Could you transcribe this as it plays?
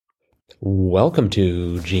Welcome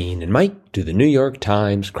to Gene and Mike do the New York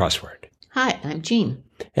Times crossword. Hi, I'm Jean.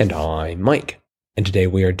 And I'm Mike. And today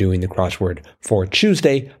we are doing the crossword for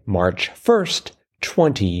Tuesday, March 1st,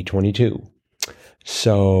 2022.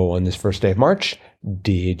 So on this first day of March,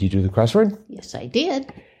 did you do the crossword? Yes, I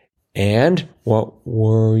did. And what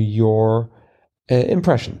were your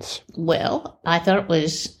impressions? Well, I thought it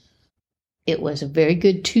was a very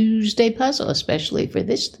good Tuesday puzzle, especially for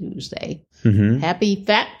this Tuesday. Mm-hmm. Happy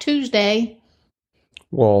Fat Tuesday.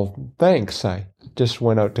 Well, thanks. I just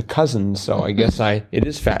went out to cousins, so I guess it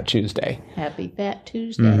is Fat Tuesday. Happy Fat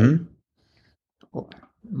Tuesday. Mm-hmm. Or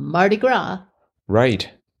Mardi Gras. Right.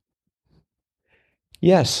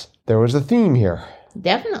 Yes, there was a theme here.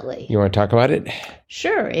 Definitely. You want to talk about it?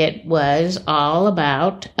 Sure. It was all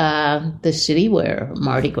about the city where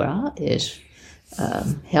Mardi Gras is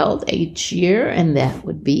held each year, and that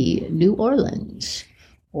would be New Orleans,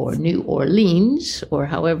 or New Orleans, or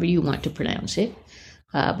however you want to pronounce it.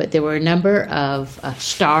 But there were a number of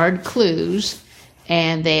starred clues,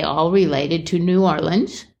 and they all related to New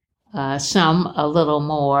Orleans, some a little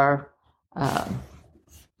more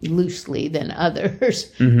loosely than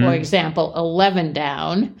others. Mm-hmm. For example, 11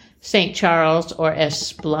 down, St. Charles or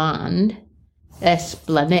Esplanade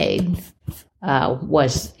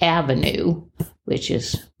was avenue, which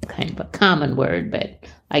is kind of a common word, but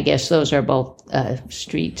I guess those are both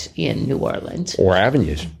streets in New Orleans. Or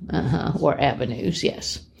avenues. Or avenues,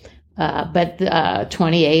 yes. But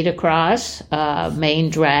 28 across, main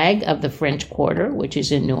drag of the French Quarter, which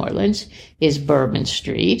is in New Orleans, is Bourbon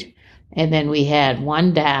Street. And then we had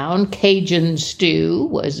one down, Cajun stew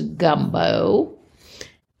was gumbo.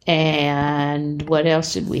 And what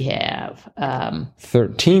else did we have?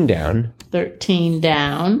 13 down. 13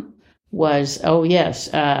 down was,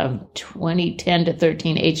 2010 to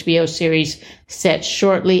 13 HBO series set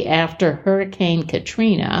shortly after Hurricane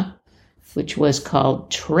Katrina, which was called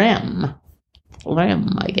Threm,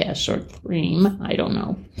 I guess, or Thream, I don't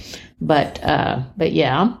know. But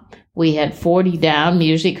yeah, we had 40 down,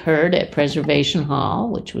 music heard at Preservation Hall,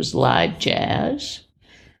 which was live jazz.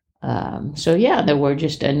 There were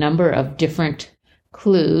just a number of different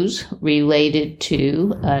clues related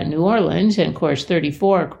to New Orleans. And, of course,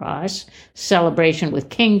 34 across, celebration with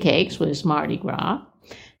king cakes was Mardi Gras.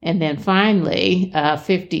 And then finally,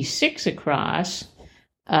 56 across,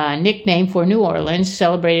 nickname for New Orleans,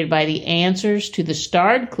 celebrated by the answers to the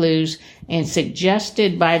starred clues and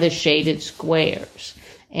suggested by the shaded squares.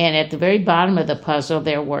 And at the very bottom of the puzzle,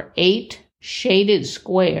 there were 8 shaded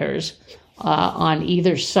squares on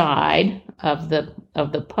either side of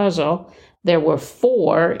the puzzle. There were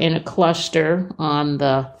 4 in a cluster on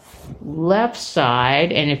the left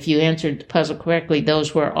side, and if you answered the puzzle correctly,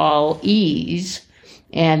 those were all E's.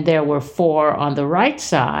 And there were 4 on the right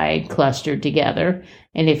side clustered together,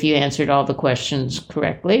 and if you answered all the questions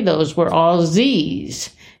correctly, those were all Z's.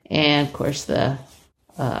 And, of course, the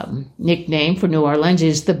nickname for New Orleans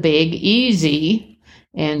is the Big Easy.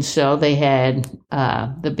 And so they had,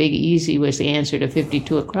 the Big Easy was the answer to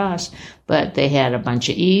 52 across, but they had a bunch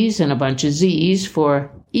of E's and a bunch of Z's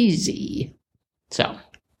for easy. So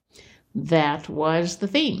that was the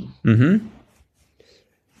theme. Mm-hmm.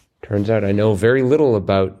 Turns out I know very little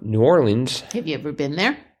about New Orleans. Have you ever been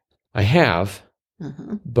there? I have,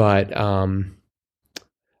 but I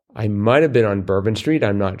might have been on Bourbon Street.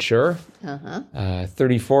 I'm not sure.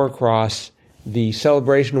 34 across, the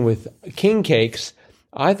celebration with king cakes.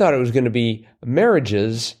 I thought it was going to be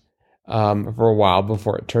marriages for a while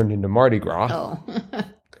before it turned into Mardi Gras. Oh.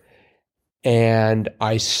 And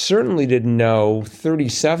I certainly didn't know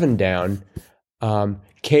 37 down,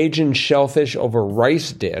 Cajun shellfish over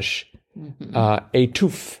rice dish,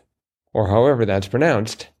 étouffe, or however that's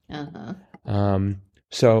pronounced. Actually, I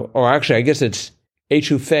guess it's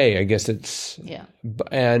étouffée. I guess it's... Yeah.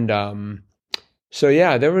 And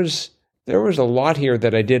there was a lot here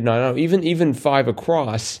that I did not know. Even 5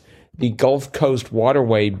 across, the Gulf Coast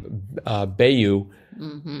Waterway, Bayou.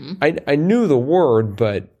 Mm-hmm. I knew the word,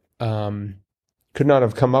 but could not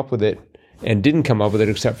have come up with it, and didn't come up with it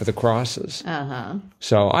except for the crosses.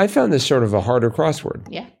 So I found this sort of a harder crossword.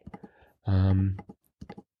 Yeah.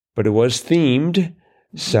 But it was themed,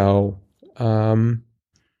 so I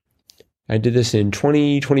did this in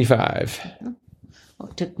 2025. Well,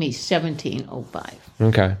 it took me 1705.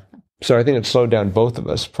 Okay. So I think it slowed down both of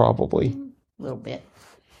us, probably. A little bit.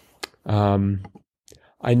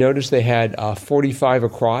 I noticed they had 45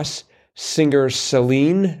 across, singer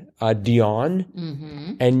Celine Dion.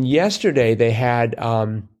 Mm-hmm. And yesterday they had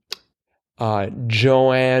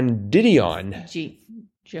Joanne Didion.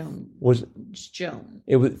 Joan. Was It's Joan.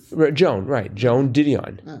 it was Joan, right? Joan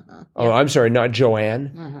Didion. Oh, Yeah. I'm sorry, not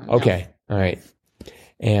Joanne. Okay, all right.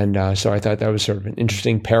 And so I thought that was sort of an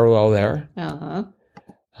interesting parallel there.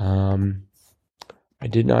 I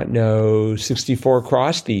did not know 64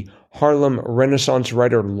 across, the Harlem Renaissance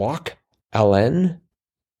writer Locke, L.N.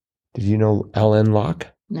 Did you know L.N. Locke?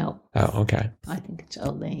 No. Oh, okay. I think it's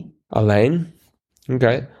Elaine. Elaine?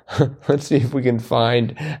 Okay. Let's see if we can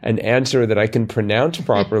find an answer that I can pronounce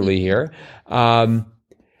properly here.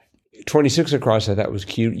 26 across, I thought was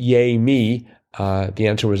cute. Yay, me. The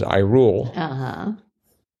answer was I rule. At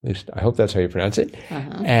least I hope that's how you pronounce it.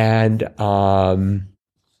 And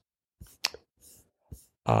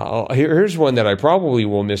here's one that I probably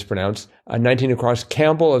will mispronounce. 19 across,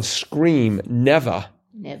 Campbell of Scream, Neve.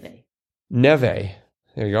 Neve.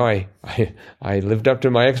 There you go. I lived up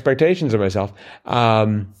to my expectations of myself.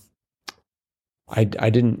 I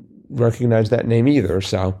didn't recognize that name either.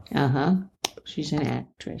 So. She's an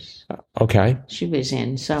actress. Okay. She was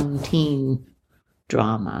in some teen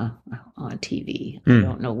drama on TV. I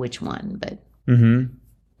don't know which one, but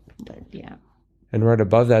yeah. And right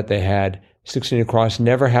above that, they had 16 across.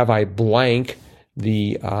 Never Have I Blank,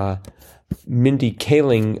 the Mindy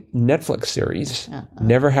Kaling Netflix series.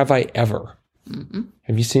 Never Have I Ever.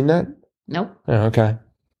 Have you seen that? Nope. Oh, okay.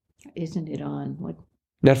 Isn't it on what?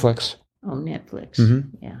 Netflix. Oh, Netflix.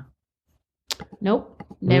 Yeah. Nope.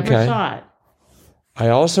 Never saw it. I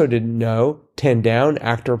also didn't know 10 down,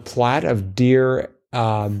 actor Platt of Dear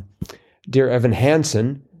Evan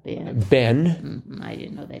Hansen. Ben. I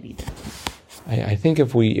didn't know that either. I think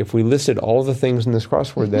if we listed all the things in this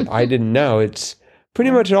crossword that I didn't know, it's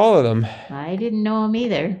pretty much all of them. I didn't know them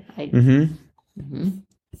either.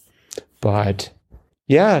 But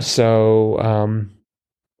yeah, so I'm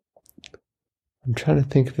trying to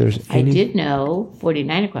think if there's any. I did know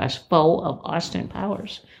 49 across, foe of Austin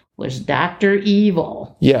Powers was Dr.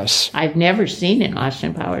 Evil. Yes. I've never seen an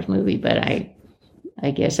Austin Powers movie, but I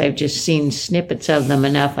guess I've just seen snippets of them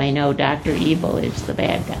enough. I know Dr. Evil is the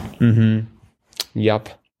bad guy. Yep.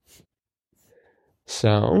 So,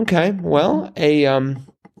 okay. Well, a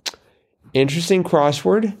interesting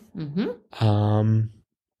crossword.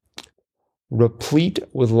 Replete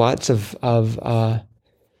with lots of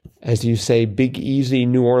as you say, big, easy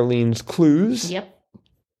New Orleans clues. Yep.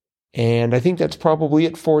 And I think that's probably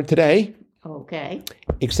it for today. Okay.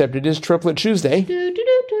 Except it is Triplet Tuesday.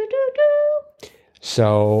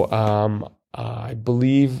 So I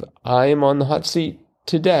believe I am on the hot seat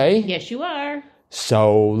today. Yes, you are.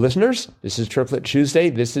 So, listeners, this is Triplet Tuesday.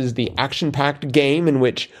 This is the action-packed game in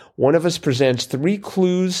which one of us presents 3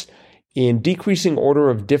 clues in decreasing order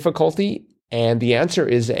of difficulty, and the answer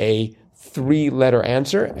is a 3-letter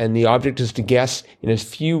answer, and the object is to guess in as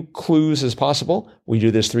few clues as possible. We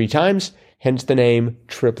do this 3 times, hence the name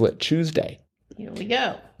Triplet Tuesday. Here we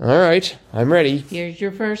go. All right, I'm ready. Here's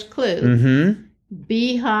your first clue.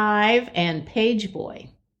 Beehive and Page Boy.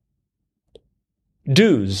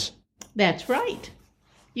 Dues. That's right.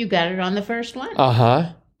 You got it on the first one.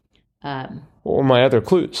 What were my other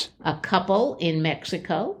clues? A couple in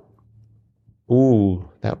Mexico. Ooh,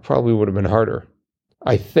 that probably would have been harder,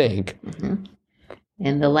 I think.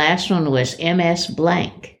 And the last one was MS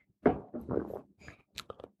Blank.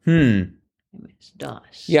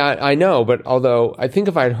 MS-DOS. Yeah, I know, but although I think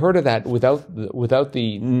if I'd heard of that without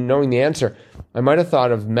the knowing the answer, I might have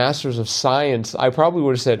thought of Masters of Science. I probably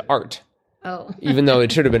would have said art. Oh. Even though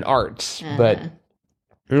it should have been arts. But,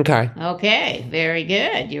 okay. Okay, very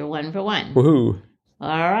good. You're 1 for 1. Woohoo.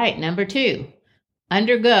 All right, number 2.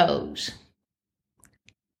 Undergoes.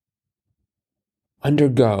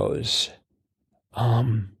 Undergoes.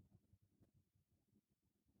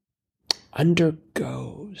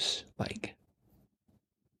 Undergoes. Like.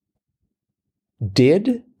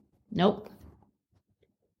 Did? Nope.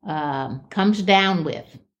 Comes down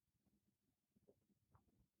with.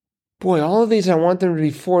 Boy, all of these I want them to be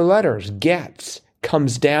 4 letters. Gets.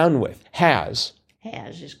 Comes down with. Has.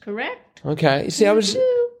 Has is correct. Okay. See, I was.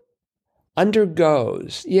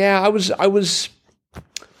 Undergoes. Yeah,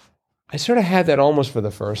 I sort of had that almost for the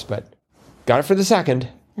first, but got it for the second.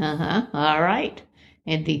 All right.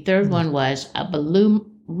 And the third one was a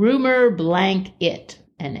rumor blank it,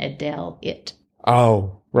 an Adele hit.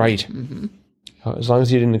 Oh, right. As long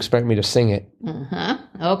as you didn't expect me to sing it.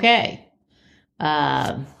 Okay.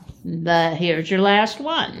 Here's your last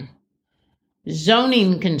one.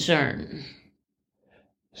 Zoning concern.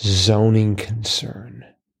 Zoning concern.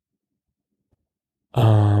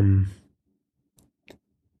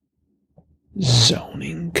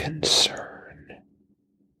 Zoning concern.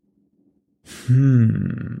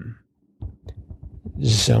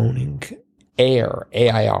 Zoning. Air,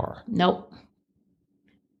 A-I-R. Nope.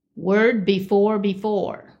 Word before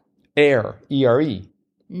before. Air, E-R-E.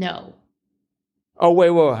 No. Oh, wait,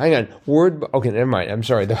 hang on. Okay, never mind. I'm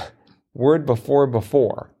sorry. The word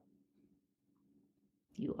before.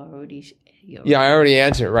 You already. Yeah, I already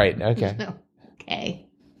answered. Right. Okay. Okay.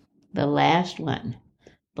 The last one.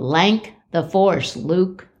 Blank the force,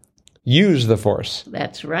 Luke. Use the force.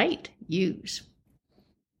 That's right. Use.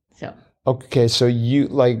 So. Okay, so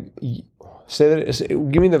say that.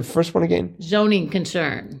 Give me the first one again. Zoning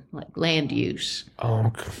concern, like land use.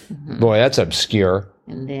 Oh, boy, that's obscure.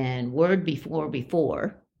 And then word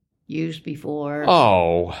before, use before.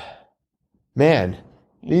 Oh, man,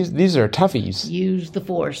 these are toughies. Use the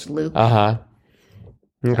force, Luke.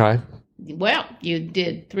 Okay. Well, you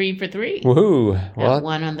did 3 for 3. Woohoo! Well,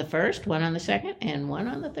 one on the first, one on the second, and one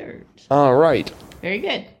on the third. All right. Very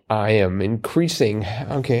good. I am increasing.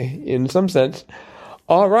 Okay, in some sense.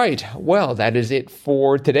 All right. Well, that is it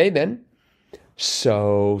for today then.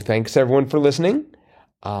 So thanks everyone for listening.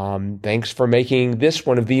 Thanks for making this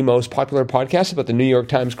one of the most popular podcasts about the New York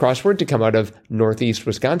Times crossword to come out of Northeast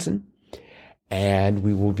Wisconsin. And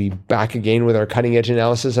we will be back again with our cutting edge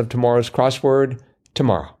analysis of tomorrow's crossword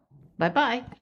tomorrow. Bye-bye.